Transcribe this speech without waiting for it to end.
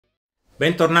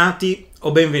Bentornati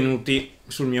o benvenuti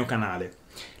sul mio canale.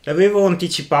 L'avevo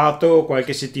anticipato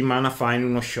qualche settimana fa in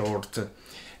uno short.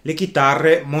 Le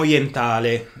chitarre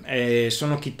Mojentale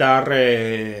sono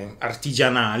chitarre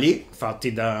artigianali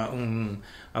fatti da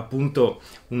appunto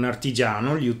un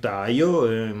artigiano, liutaio,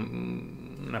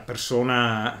 una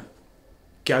persona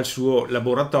che ha il suo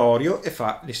laboratorio e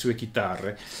fa le sue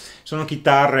chitarre. Sono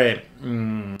chitarre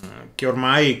che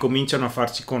ormai cominciano a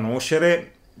farsi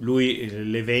conoscere. Lui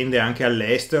le vende anche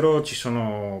all'estero, ci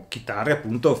sono chitarre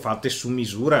appunto fatte su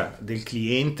misura del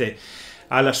cliente,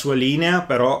 ha la sua linea,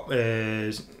 però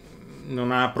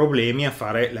non ha problemi a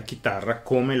fare la chitarra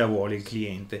come la vuole il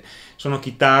cliente. Sono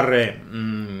chitarre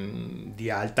di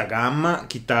alta gamma,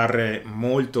 chitarre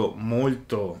molto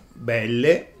molto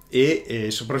belle e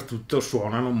soprattutto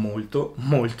suonano molto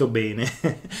molto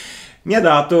bene. Mi ha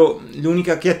dato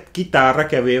l'unica chitarra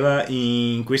che aveva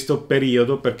in questo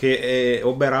periodo perché è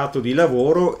oberato di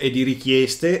lavoro e di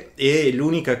richieste, e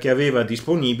l'unica che aveva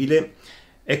disponibile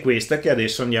è questa che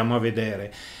adesso andiamo a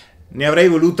vedere. Ne avrei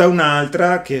voluta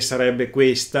un'altra che sarebbe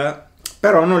questa,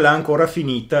 però non l'ha ancora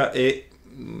finita e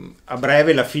a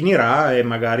breve la finirà e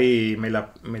magari me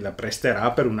la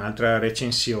presterà per un'altra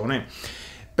recensione.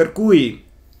 Per cui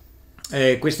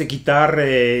queste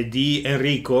chitarre di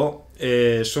Enrico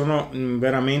sono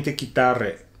veramente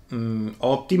chitarre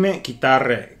ottime,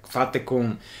 chitarre fatte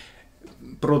con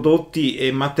prodotti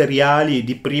e materiali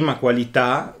di prima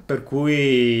qualità, per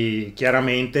cui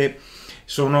chiaramente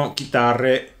sono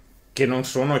chitarre che non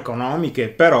sono economiche,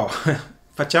 però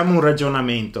facciamo un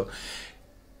ragionamento.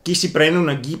 Chi si prende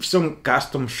una Gibson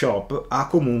Custom Shop ha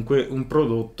comunque un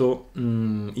prodotto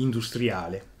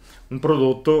industriale, un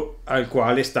prodotto al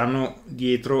quale stanno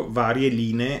dietro varie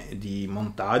linee di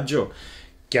montaggio,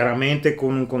 chiaramente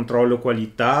con un controllo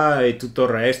qualità e tutto il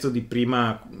resto di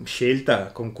prima scelta,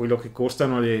 con quello che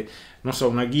costano non so,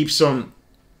 una Gibson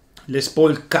Les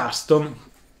Paul Custom,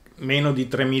 meno di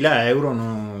 3.000 euro,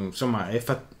 insomma è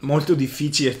molto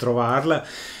difficile trovarla,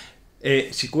 e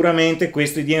sicuramente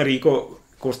queste di Enrico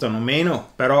costano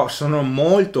meno, però sono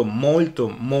molto molto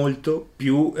molto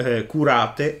più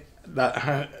curate,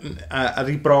 a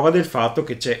riprova del fatto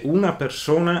che c'è una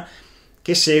persona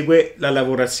che segue la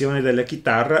lavorazione della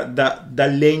chitarra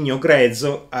dal legno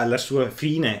grezzo alla sua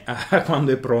fine, a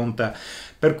quando è pronta,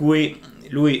 per cui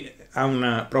lui ha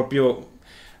una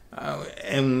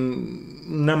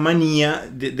mania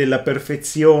della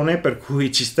perfezione, per cui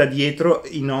ci sta dietro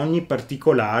in ogni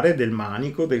particolare del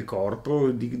manico, del corpo,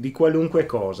 di qualunque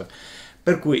cosa.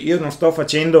 Per cui io non sto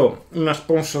facendo una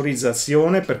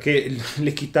sponsorizzazione, perché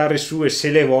le chitarre sue,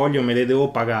 se le voglio, me le devo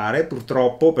pagare,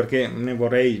 purtroppo, perché ne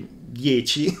vorrei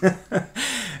 10.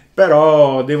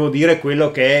 Però devo dire quello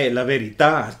che è la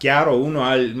verità. Chiaro, uno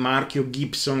ha il marchio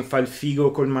Gibson, fa il figo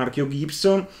col marchio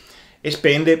Gibson e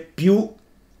spende più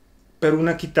per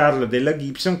una chitarra della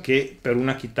Gibson che per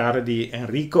una chitarra di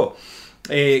Enrico,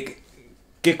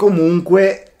 che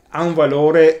comunque ha un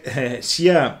valore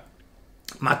sia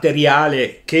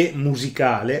materiale che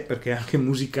musicale, perché anche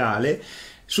musicale,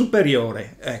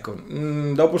 superiore. Ecco,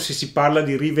 dopo se si parla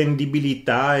di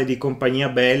rivendibilità e di compagnia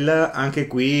bella, anche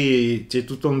qui c'è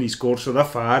tutto un discorso da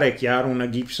fare. È chiaro, una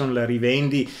Gibson la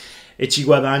rivendi e ci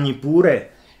guadagni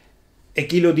pure, e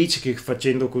chi lo dice che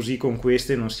facendo così con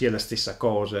queste non sia la stessa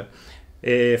cosa?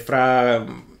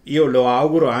 Io lo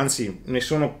auguro, anzi ne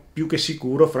sono più che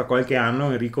sicuro, fra qualche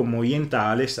anno Enrico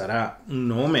Mojentale sarà un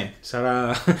nome,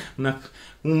 sarà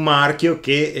un marchio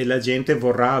che la gente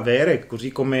vorrà avere,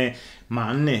 così come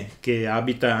Manne, che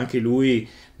abita anche lui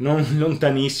non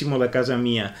lontanissimo da casa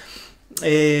mia.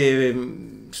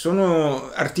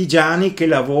 Sono artigiani che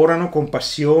lavorano con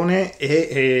passione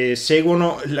e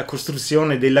seguono la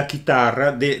costruzione della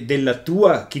chitarra, della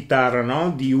tua chitarra,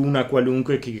 no? Di una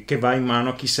qualunque che va in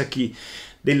mano a chissà chi,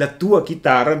 della tua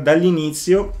chitarra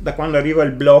dall'inizio, da quando arriva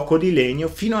il blocco di legno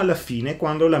fino alla fine,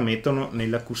 quando la mettono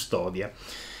nella custodia.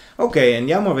 Ok,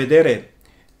 andiamo a vedere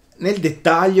nel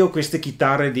dettaglio queste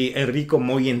chitarre di Enrico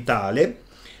Mojentale.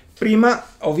 Prima,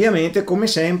 ovviamente, come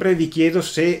sempre, vi chiedo,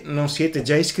 se non siete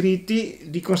già iscritti,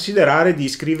 di considerare di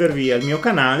iscrivervi al mio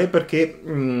canale, perché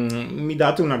mi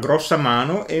date una grossa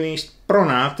mano e mi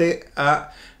spronate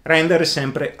a rendere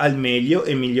sempre al meglio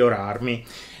e migliorarmi.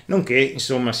 Nonché,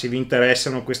 insomma, se vi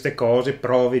interessano queste cose,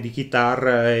 prove di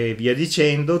chitarra e via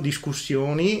dicendo,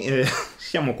 discussioni,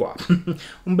 siamo qua.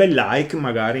 Un bel like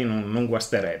magari non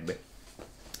guasterebbe.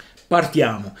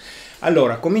 Partiamo.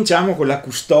 Allora, cominciamo con la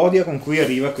custodia con cui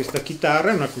arriva questa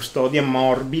chitarra. È una custodia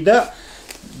morbida,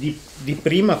 di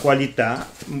prima qualità,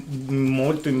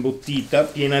 molto imbottita,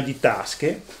 piena di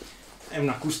tasche. È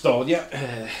una custodia,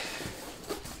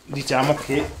 diciamo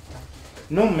che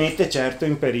non mette certo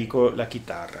in pericolo la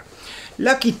chitarra.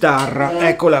 La chitarra,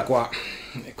 eccola qua,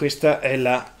 questa è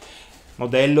la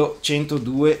modello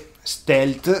 102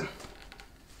 Stealth,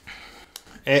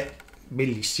 è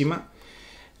bellissima.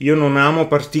 Io non amo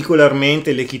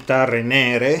particolarmente le chitarre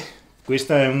nere,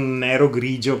 questa è un nero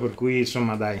grigio, per cui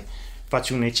insomma dai,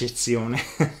 faccio un'eccezione.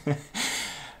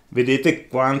 Vedete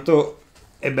quanto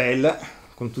è bella,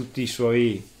 con tutti i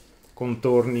suoi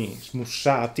contorni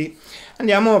smussati.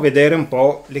 Andiamo a vedere un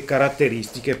po' le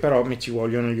caratteristiche, però mi ci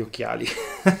vogliono gli occhiali.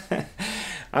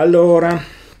 Allora,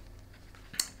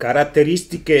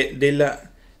 caratteristiche della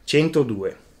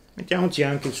 102. Mettiamoci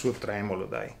anche il suo tremolo,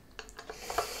 dai,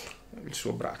 il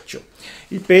suo braccio.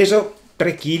 Il peso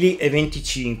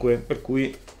 3,25 kg, per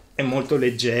cui è molto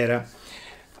leggera.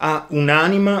 Ha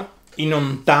un'anima in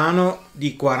ontano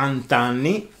di 40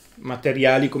 anni,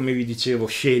 materiali come vi dicevo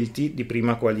scelti di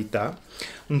prima qualità,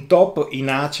 un top in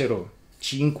acero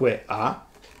 5A,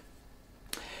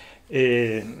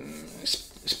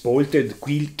 spolted,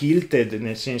 quilted,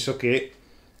 nel senso che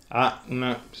ha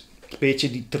una specie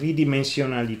di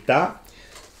tridimensionalità,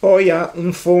 poi ha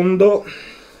un fondo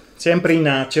sempre in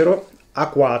acero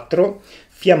A4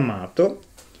 fiammato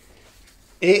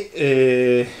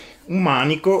e un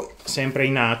manico sempre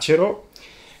in acero,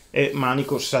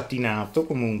 manico satinato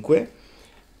comunque,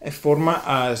 e forma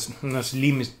a una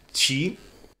slim C,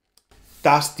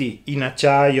 tasti in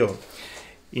acciaio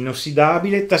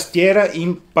inossidabile, tastiera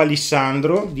in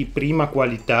palissandro di prima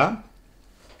qualità,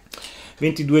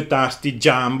 22 tasti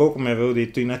jumbo come avevo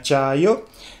detto in acciaio,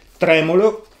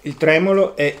 tremolo, il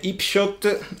tremolo è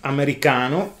Hipshot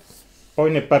americano, poi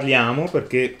ne parliamo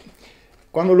perché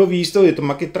quando l'ho visto ho detto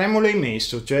ma che tremolo hai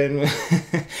messo, cioè,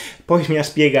 poi mi ha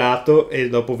spiegato e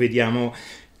dopo vediamo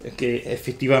che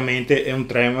effettivamente è un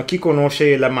tremolo. Chi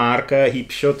conosce la marca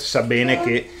Hipshot sa bene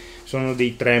che sono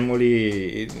dei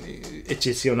tremoli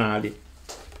eccezionali.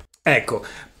 Ecco,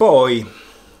 poi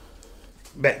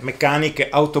meccaniche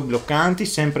autobloccanti,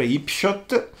 sempre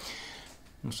Hipshot,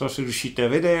 non so se riuscite a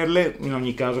vederle, in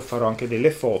ogni caso farò anche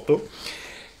delle foto.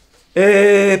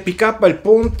 Pick up al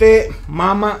ponte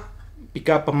pick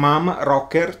up mama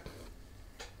rocker,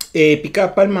 e pick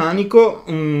up al manico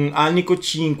alnico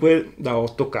 5 da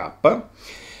 8K.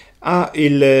 Ha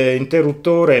il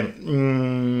interruttore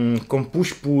con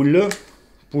push pull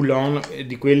on,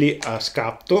 di quelli a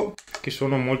scatto che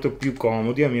sono molto più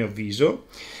comodi a mio avviso,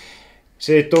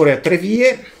 selettore a 3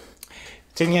 vie,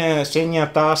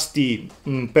 segnatasti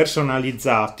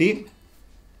personalizzati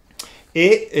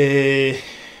e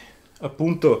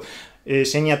appunto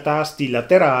segnatasti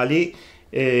laterali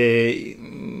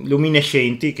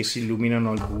luminescenti che si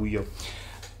illuminano al buio.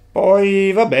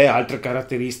 Poi vabbè, altre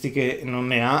caratteristiche non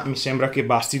ne ha, mi sembra che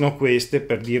bastino queste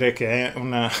per dire che è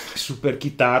una super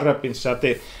chitarra.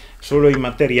 Pensate solo ai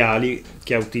materiali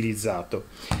che ha utilizzato.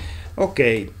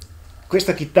 Ok,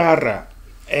 questa chitarra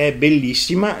è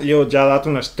bellissima, gli ho già dato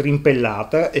una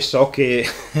strimpellata e so che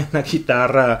è una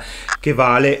chitarra che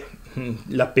vale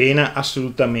la pena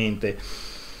assolutamente.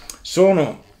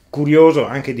 Sono curioso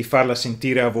anche di farla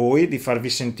sentire a voi, di farvi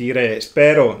sentire,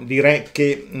 spero di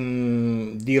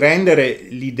rendere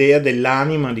l'idea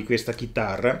dell'anima di questa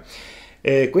chitarra.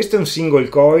 Questo è un single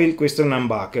coil, questo è un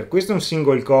humbucker, questo è un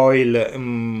single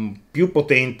coil più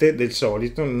potente del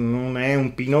solito, non è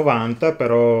un P90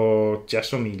 però ci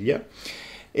assomiglia,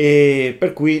 e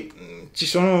per cui ci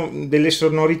sono delle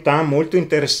sonorità molto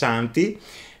interessanti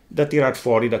da tirar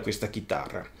fuori da questa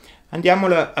chitarra.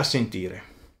 Andiamola a sentire.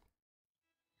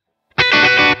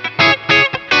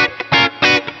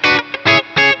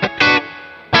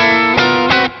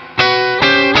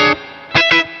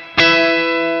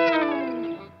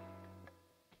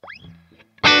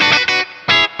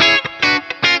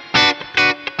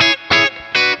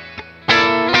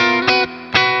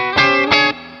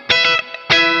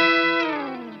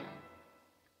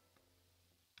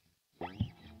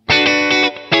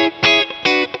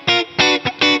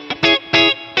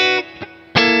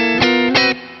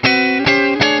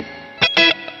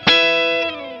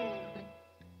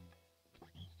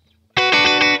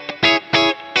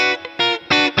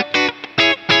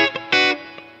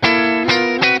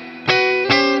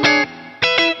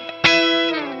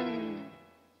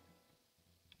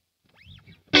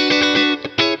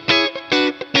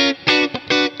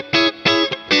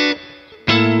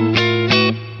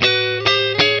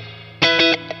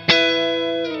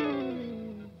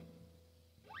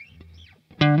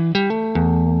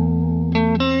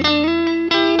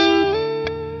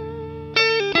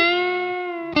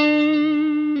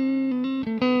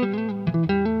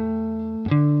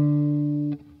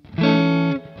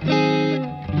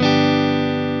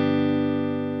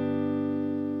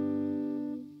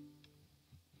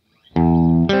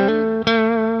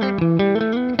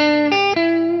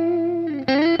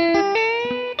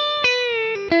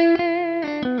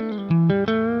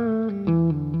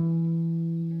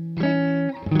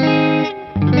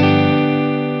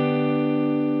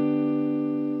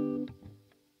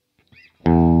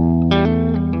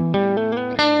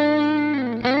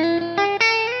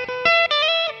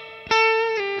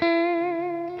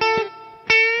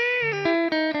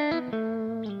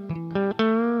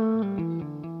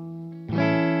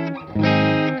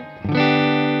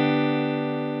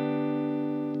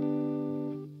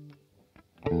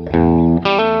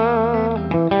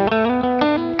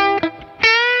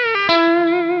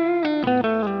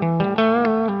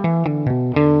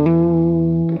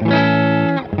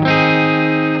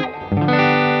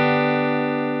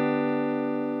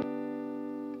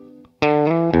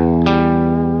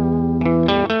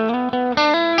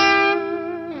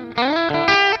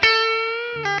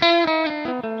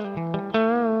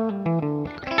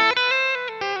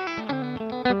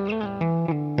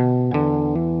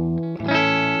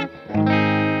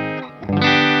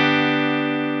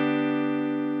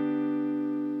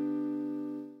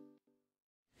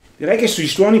 direi che sui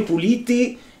suoni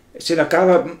puliti se la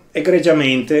cava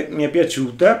egregiamente, mi è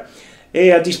piaciuta,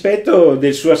 e a dispetto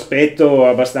del suo aspetto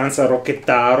abbastanza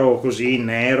rocchettaro, così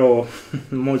nero,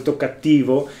 molto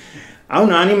cattivo, ha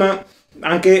un'anima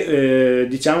anche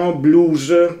diciamo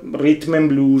blues, rhythm and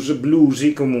blues,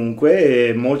 bluesy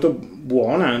comunque, molto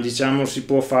buona, diciamo si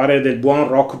può fare del buon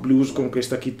rock blues con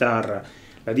questa chitarra.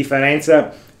 La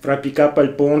differenza fra il pick-up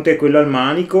al ponte e quello al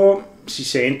manico si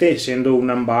sente, essendo un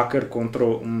humbucker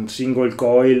contro un single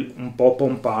coil un po'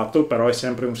 pompato, però è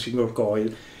sempre un single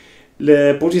coil.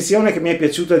 La posizione che mi è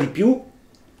piaciuta di più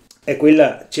è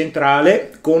quella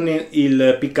centrale con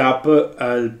il pick-up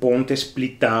al ponte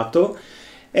splittato,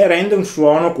 e rende un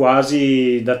suono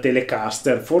quasi da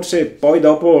Telecaster. Forse poi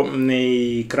dopo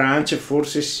nei crunch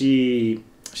forse si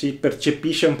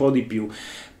percepisce un po' di più,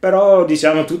 però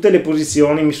diciamo tutte le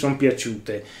posizioni mi sono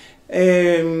piaciute.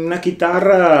 È una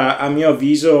chitarra a mio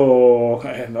avviso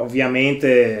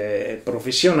ovviamente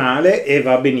professionale e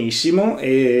va benissimo,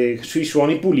 e sui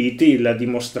suoni puliti l'ha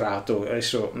dimostrato.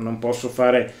 Adesso non posso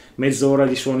fare mezz'ora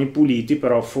di suoni puliti,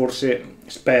 però forse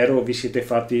spero vi siate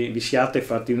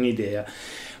fatti un'idea.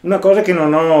 Una cosa che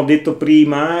non ho detto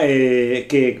prima è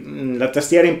che la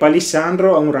tastiera in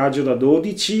palissandro ha un raggio da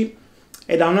 12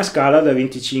 ed ha una scala da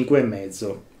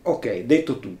 25,5. Ok,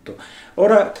 detto tutto.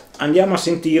 Ora andiamo a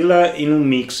sentirla in un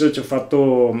mix. Ci ho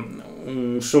fatto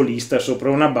un solista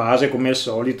sopra una base, come al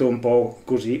solito, un po'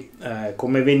 così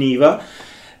come veniva,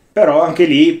 però anche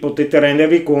lì potete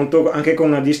rendervi conto, anche con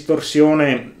una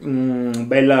distorsione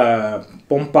bella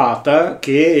pompata,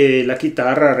 che la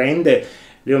chitarra rende.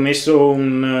 Le ho messo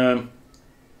una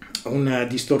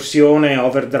distorsione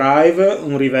overdrive,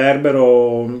 un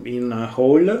riverbero in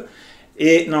hall,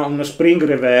 uno spring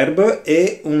reverb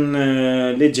e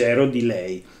un leggero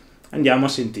delay. Andiamo a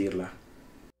sentirla.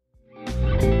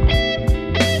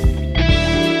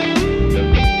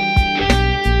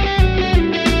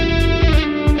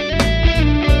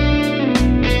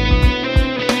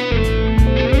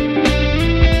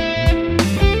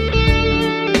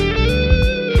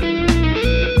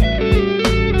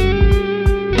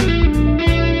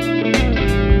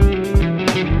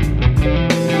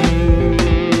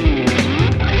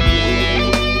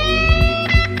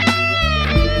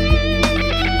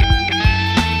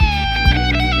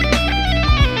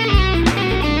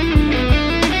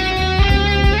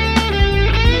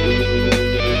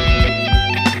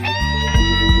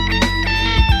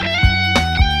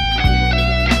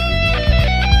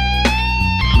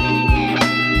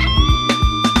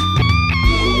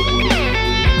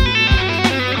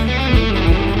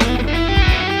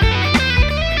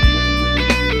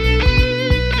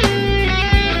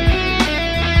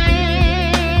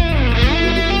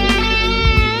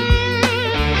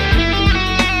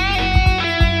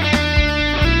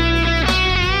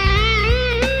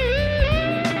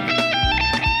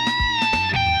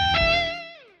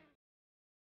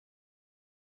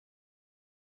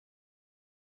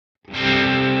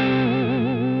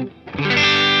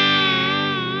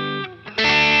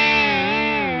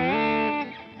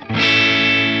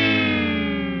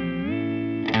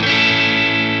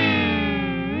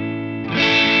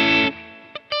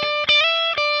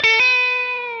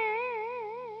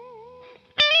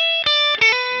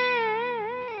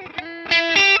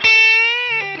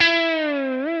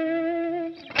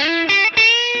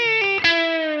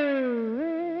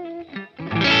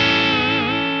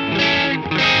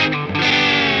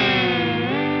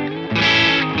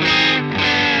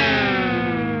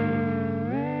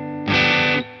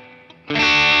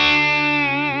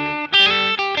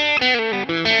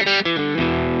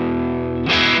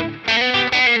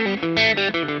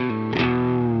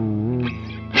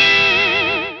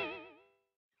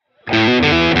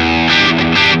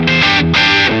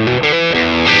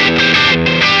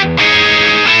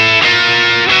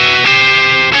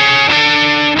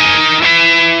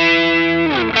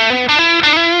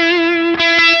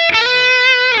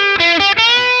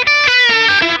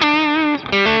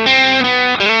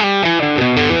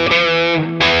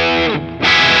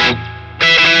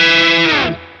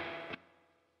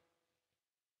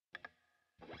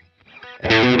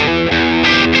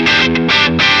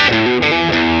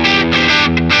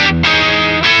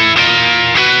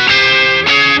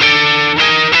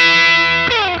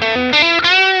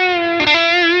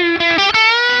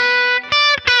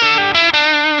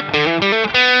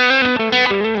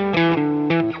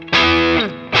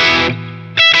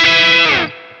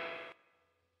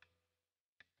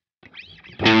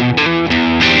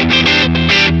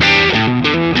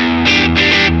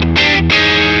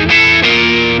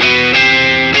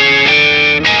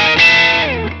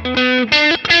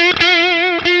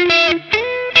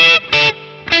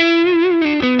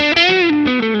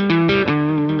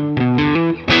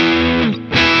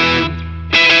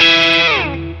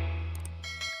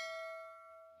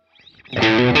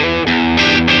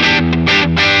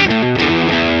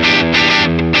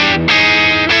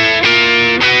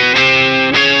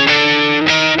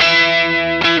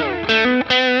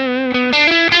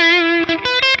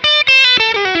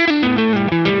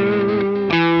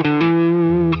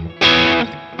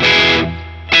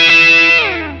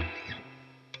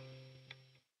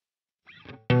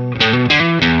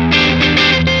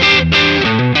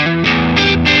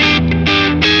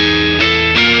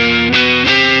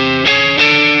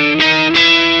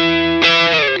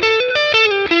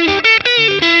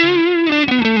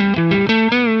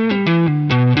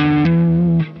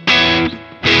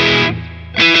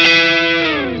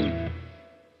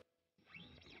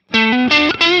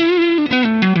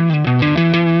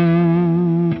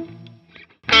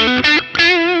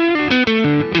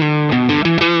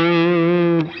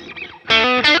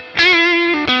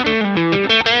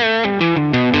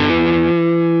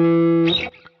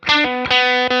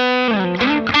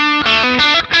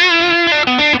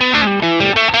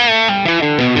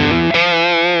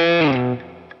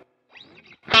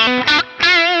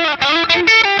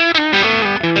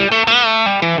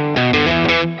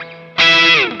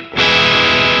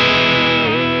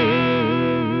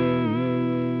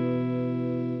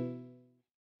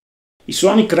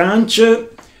 suoni crunch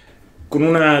con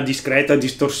una discreta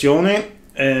distorsione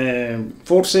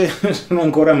forse sono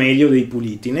ancora meglio dei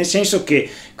puliti, nel senso che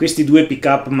questi due pick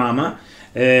up mama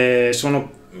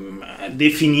sono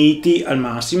definiti al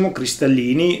massimo,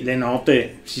 cristallini, le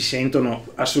note si sentono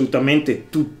assolutamente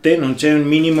tutte, non c'è un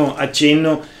minimo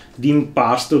accenno di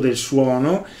impasto del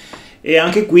suono, e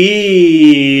anche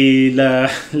qui la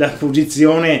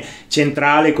posizione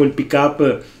centrale col pick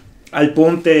up al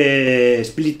ponte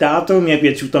splittato mi è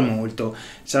piaciuta molto.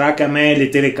 Sarà che a me le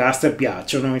Telecaster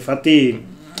piacciono, infatti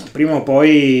prima o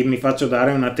poi mi faccio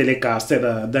dare una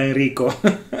Telecaster da Enrico.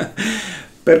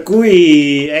 Per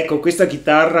cui ecco, questa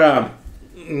chitarra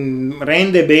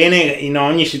rende bene in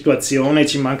ogni situazione,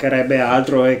 ci mancherebbe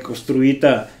altro, è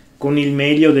costruita con il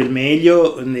meglio del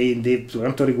meglio per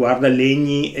quanto riguarda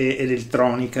legni e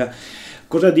elettronica.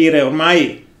 Cosa dire,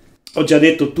 ormai ho già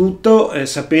detto tutto,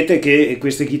 sapete che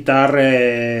queste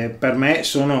chitarre per me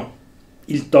sono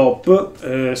il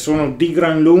top, sono di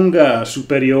gran lunga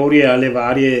superiori alle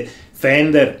varie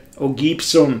Fender o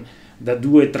Gibson da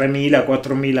 2.000, 3.000,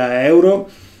 4.000 euro.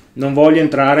 Non voglio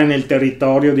entrare nel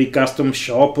territorio dei custom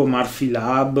shop o Murphy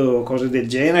Lab o cose del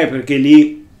genere, perché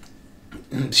lì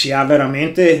si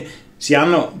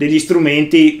hanno degli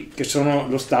strumenti che sono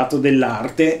lo stato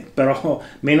dell'arte, però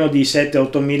meno di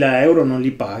 7-8.000 euro non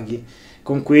li paghi.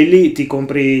 Con quelli ti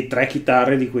compri 3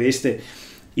 chitarre di queste.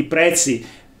 I prezzi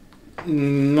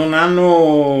non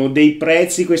hanno dei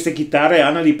prezzi, queste chitarre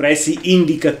hanno dei prezzi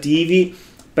indicativi,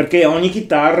 perché ogni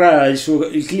chitarra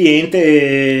il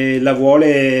cliente la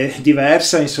vuole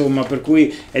diversa, insomma, per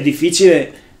cui è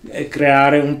difficile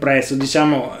creare un prezzo.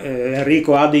 Diciamo,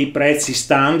 Enrico ha dei prezzi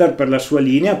standard per la sua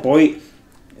linea, poi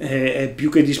è più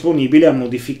che disponibile a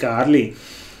modificarli.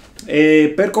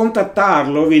 E per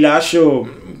contattarlo vi lascio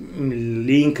il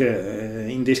link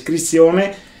in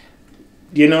descrizione.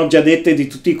 Gliene ho già dette di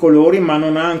tutti i colori, ma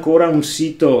non ha ancora un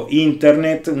sito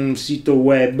internet, un sito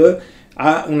web.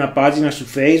 Ha una pagina su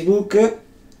Facebook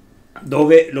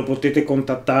dove lo potete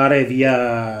contattare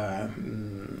via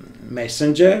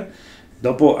Messenger.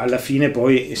 Dopo, alla fine,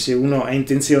 poi, se uno è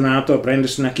intenzionato a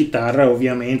prendersi una chitarra,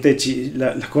 ovviamente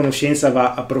la conoscenza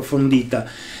va approfondita.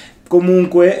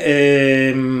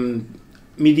 Comunque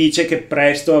mi dice che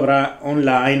presto avrà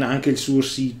online anche il suo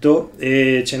sito,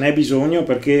 e ce n'è bisogno,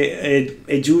 perché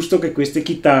è giusto che queste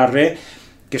chitarre,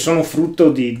 che sono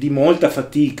frutto di molta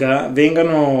fatica,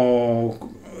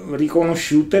 vengano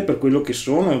riconosciute per quello che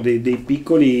sono, dei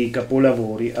piccoli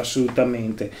capolavori,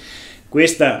 assolutamente.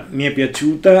 Questa mi è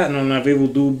piaciuta, non avevo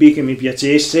dubbi che mi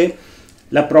piacesse.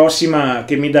 La prossima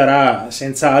che mi darà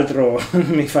senz'altro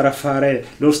mi farà fare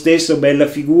lo stesso bella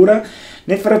figura.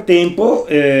 Nel frattempo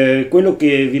quello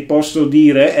che vi posso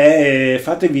dire è: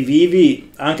 fatevi vivi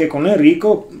anche con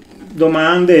Enrico,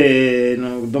 domandare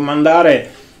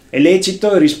è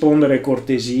lecito e rispondere è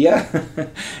cortesia.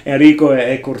 Enrico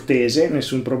è cortese,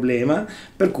 nessun problema,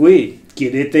 per cui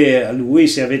chiedete a lui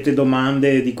se avete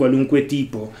domande di qualunque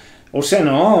tipo, o se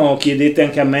no chiedete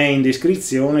anche a me in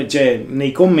descrizione, cioè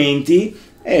nei commenti,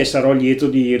 e sarò lieto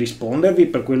di rispondervi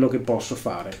per quello che posso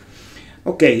fare.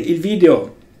 Ok, il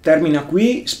video termina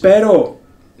qui, spero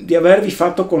di avervi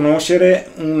fatto conoscere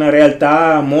una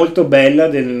realtà molto bella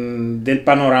del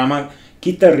panorama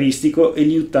chitarristico e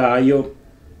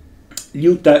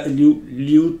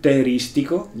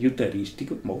liuteristico,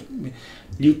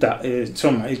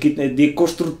 insomma, dei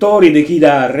costruttori di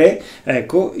chitarre,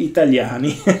 ecco,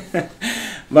 italiani.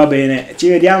 Va bene, ci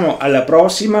vediamo alla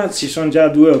prossima, ci sono già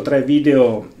 2 o 3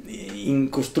 video in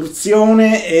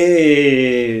costruzione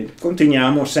e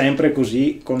continuiamo sempre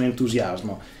così con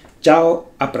entusiasmo.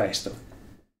 Ciao, a presto.